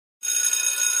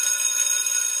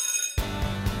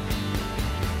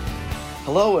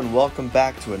Hello and welcome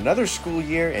back to another school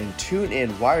year and tune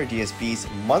in Wire DSB's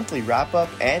monthly wrap-up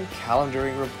and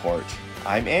calendaring report.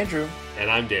 I'm Andrew.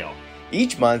 And I'm Dale.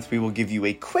 Each month we will give you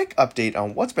a quick update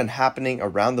on what's been happening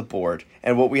around the board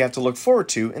and what we have to look forward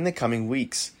to in the coming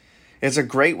weeks. It's a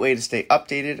great way to stay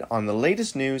updated on the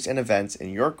latest news and events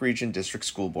in York Region District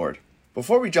School Board.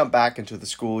 Before we jump back into the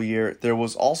school year, there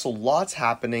was also lots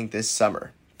happening this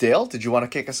summer. Dale, did you want to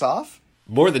kick us off?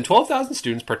 More than 12,000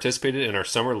 students participated in our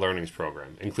Summer Learnings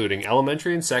program, including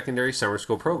elementary and secondary summer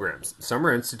school programs,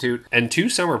 Summer Institute, and 2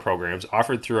 summer programs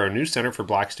offered through our new Center for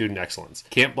Black Student Excellence,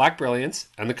 Camp Black Brilliance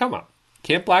and the Come Up.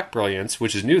 Camp Black Brilliance,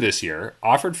 which is new this year,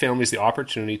 offered families the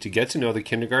opportunity to get to know the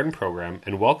kindergarten program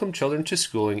and welcome children to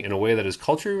schooling in a way that is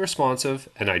culturally responsive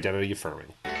and identity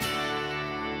affirming.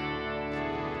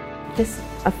 Just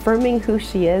affirming who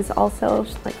she is also.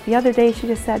 Like the other day she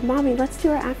just said, "Mommy, let's do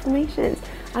our affirmations.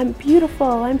 I'm beautiful,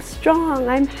 I'm strong,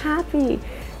 I'm happy."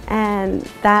 And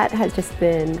that has just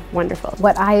been wonderful.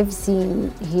 What I've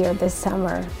seen here this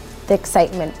summer, the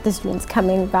excitement, the students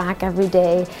coming back every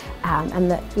day, and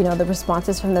the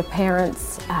responses from the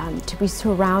parents, to be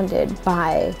surrounded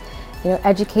by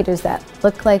educators that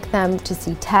look like them, to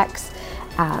see texts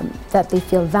that they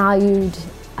feel valued,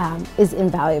 is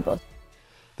invaluable.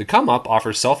 The Come Up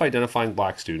offers self-identifying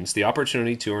Black students the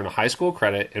opportunity to earn a high school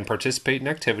credit and participate in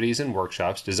activities and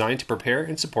workshops designed to prepare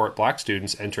and support Black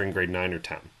students entering grade 9 or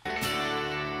 10.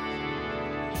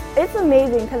 It's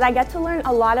amazing because I get to learn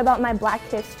a lot about my Black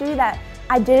history that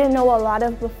I didn't know a lot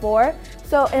of before.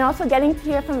 And also getting to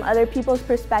hear from other people's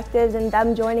perspectives and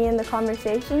them joining in the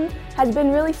conversation has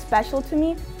been really special to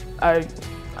me. I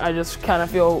just kind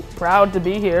of feel proud to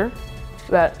be here,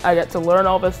 that I get to learn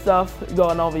all this stuff, go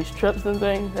on all these trips and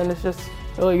things, and it's just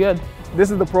really good. This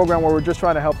is the program where we're just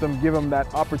trying to help them, give them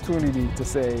that opportunity to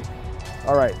say,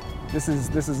 all right, this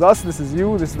is us, this is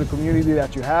you, this is the community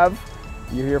that you have.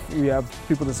 You're here, we have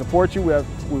people to support you,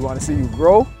 we want to see you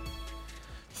grow.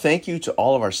 Thank you to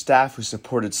all of our staff who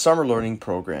supported summer learning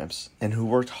programs and who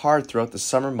worked hard throughout the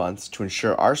summer months to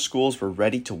ensure our schools were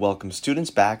ready to welcome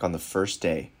students back on the first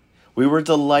day. We were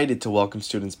delighted to welcome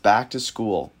students back to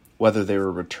school, whether they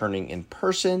were returning in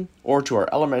person or to our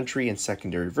elementary and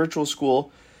secondary virtual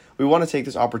school. We want to take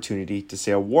this opportunity to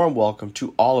say a warm welcome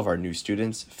to all of our new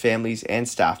students, families, and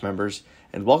staff members,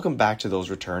 and welcome back to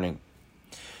those returning.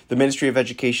 The Ministry of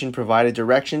Education provided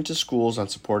direction to schools on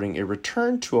supporting a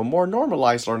return to a more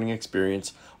normalized learning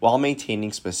experience while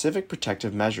maintaining specific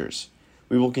protective measures.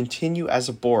 We will continue as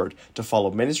a board to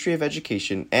follow Ministry of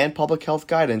Education and Public Health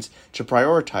guidance to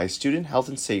prioritize student health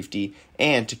and safety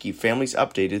and to keep families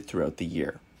updated throughout the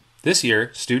year. This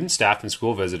year, students, staff, and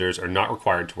school visitors are not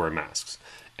required to wear masks.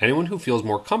 Anyone who feels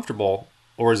more comfortable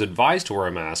or is advised to wear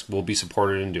a mask will be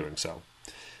supported in doing so.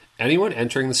 Anyone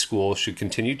entering the school should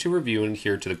continue to review and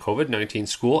adhere to the COVID-19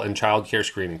 school and child care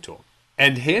screening tool.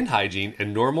 And hand hygiene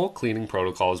and normal cleaning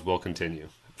protocols will continue.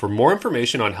 For more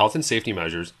information on health and safety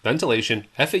measures, ventilation,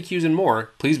 FAQs, and more,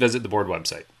 please visit the board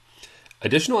website.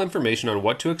 Additional information on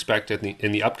what to expect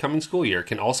in the upcoming school year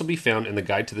can also be found in the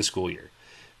guide to the school year.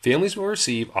 Families will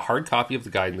receive a hard copy of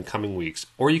the guide in the coming weeks,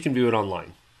 or you can view it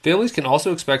online. Families can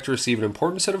also expect to receive an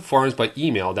important set of forms by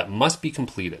email that must be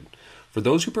completed. For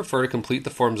those who prefer to complete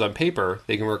the forms on paper,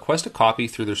 they can request a copy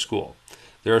through their school.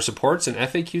 There are supports and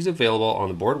FAQs available on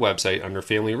the board website under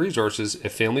Family Resources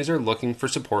if families are looking for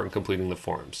support in completing the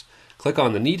forms. Click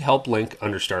on the Need Help link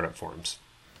under Startup Forms.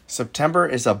 September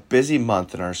is a busy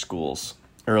month in our schools.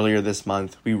 Earlier this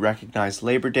month, we recognized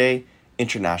Labor Day,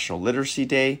 International Literacy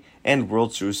Day, and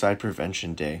World Suicide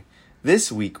Prevention Day.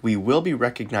 This week, we will be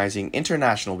recognizing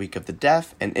International Week of the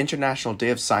Deaf and International Day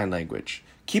of Sign Language.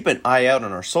 Keep an eye out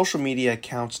on our social media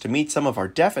accounts to meet some of our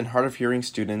deaf and hard of hearing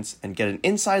students and get an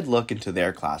inside look into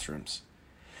their classrooms.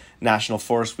 National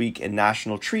Forest Week and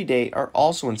National Tree Day are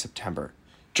also in September.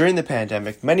 During the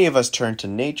pandemic, many of us turned to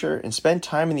nature and spent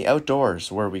time in the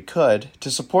outdoors where we could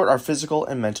to support our physical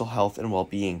and mental health and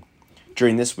well-being.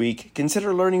 During this week,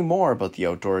 consider learning more about the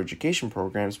outdoor education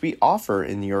programs we offer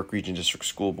in the York Region District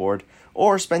School Board,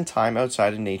 or spend time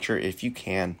outside in nature if you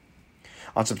can.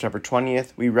 On September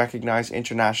 20th, we recognize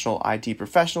International IT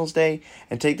Professionals Day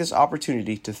and take this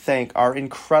opportunity to thank our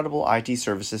incredible IT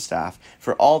services staff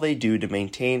for all they do to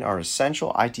maintain our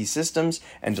essential IT systems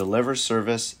and deliver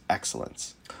service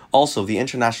excellence. Also, the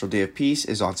International Day of Peace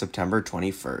is on September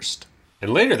 21st.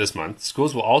 And later this month,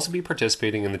 schools will also be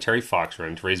participating in the Terry Fox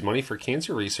Run to raise money for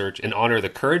cancer research and honor the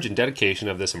courage and dedication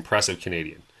of this impressive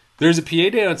Canadian. There is a PA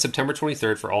Day on September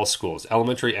 23rd for all schools,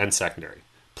 elementary and secondary.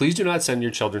 Please do not send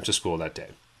your children to school that day.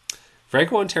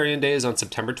 Franco-Ontarian Day is on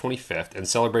September 25th and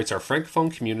celebrates our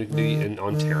Francophone community in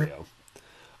Ontario.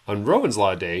 On Rowan's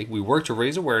Law Day, we work to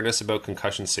raise awareness about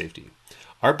concussion safety.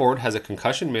 Our board has a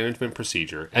concussion management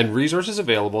procedure and resources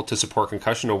available to support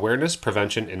concussion awareness,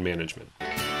 prevention, and management.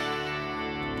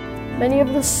 Many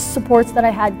of the supports that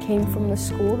I had came from the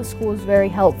school. The school was very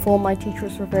helpful. My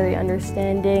teachers were very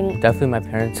understanding. Definitely my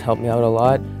parents helped me out a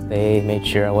lot. They made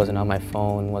sure I wasn't on my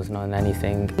phone, wasn't on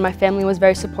anything. My family was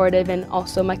very supportive, and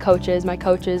also my coaches. My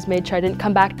coaches made sure I didn't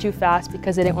come back too fast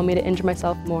because they didn't want me to injure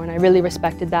myself more, and I really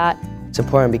respected that. It's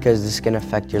important because this can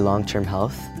affect your long-term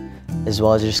health, as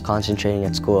well as just concentrating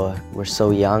at school. We're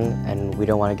so young and we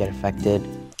don't want to get affected.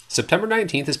 September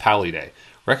 19th is Powley Day,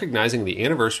 recognizing the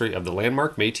anniversary of the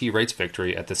landmark Métis rights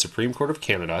victory at the Supreme Court of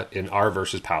Canada in R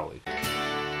versus Powley.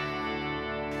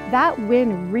 That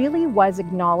win really was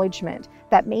acknowledgement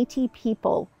that Métis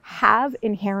people have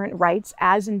inherent rights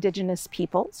as Indigenous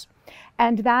peoples.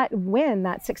 And that win,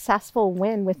 that successful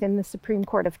win within the Supreme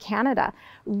Court of Canada,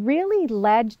 really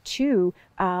led to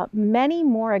many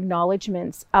more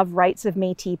acknowledgements of rights of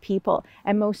Métis people.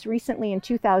 And most recently in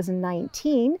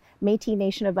 2019, Métis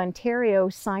Nation of Ontario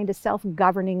signed a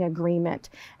self-governing agreement.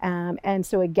 And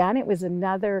so again, it was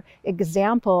another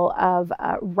example of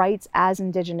rights as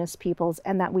Indigenous peoples,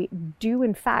 and that we do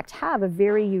in fact have a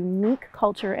very unique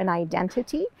culture and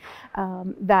identity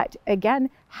that again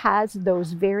has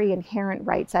those very inherent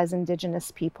rights as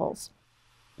Indigenous peoples.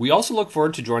 We also look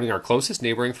forward to joining our closest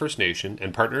neighboring First Nation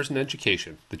and partners in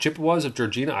education, the Chippewas of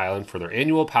Georgina Island, for their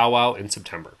annual powwow in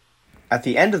September. At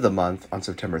the end of the month, on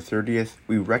September 30th,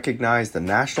 we recognize the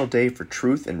National Day for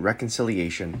Truth and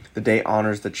Reconciliation. The day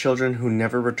honors the children who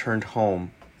never returned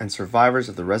home and survivors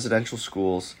of the residential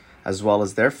schools, as well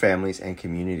as their families and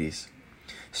communities.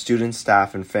 Students,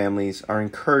 staff, and families are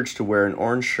encouraged to wear an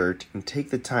orange shirt and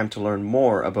take the time to learn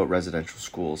more about residential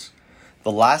schools,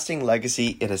 the lasting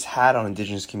legacy it has had on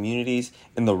Indigenous communities,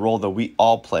 and the role that we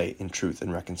all play in truth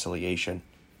and reconciliation.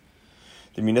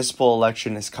 The municipal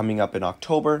election is coming up in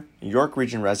October. York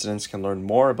Region residents can learn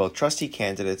more about trustee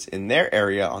candidates in their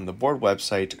area on the board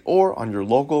website or on your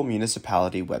local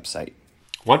municipality website.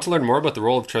 Want to learn more about the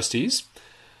role of trustees?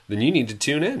 Then you need to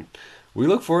tune in. We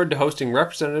look forward to hosting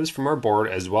representatives from our board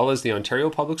as well as the Ontario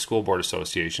Public School Board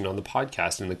Association on the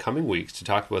podcast in the coming weeks to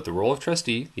talk about the role of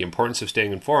trustee, the importance of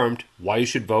staying informed, why you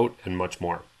should vote, and much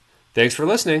more. Thanks for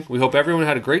listening. We hope everyone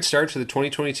had a great start to the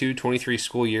 2022-23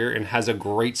 school year and has a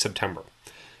great September.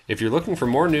 If you're looking for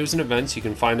more news and events, you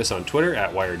can find us on Twitter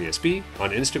at WireDSB,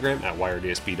 on Instagram at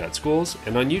wiredsb.schools,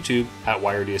 and on YouTube at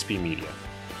WireDSB Media.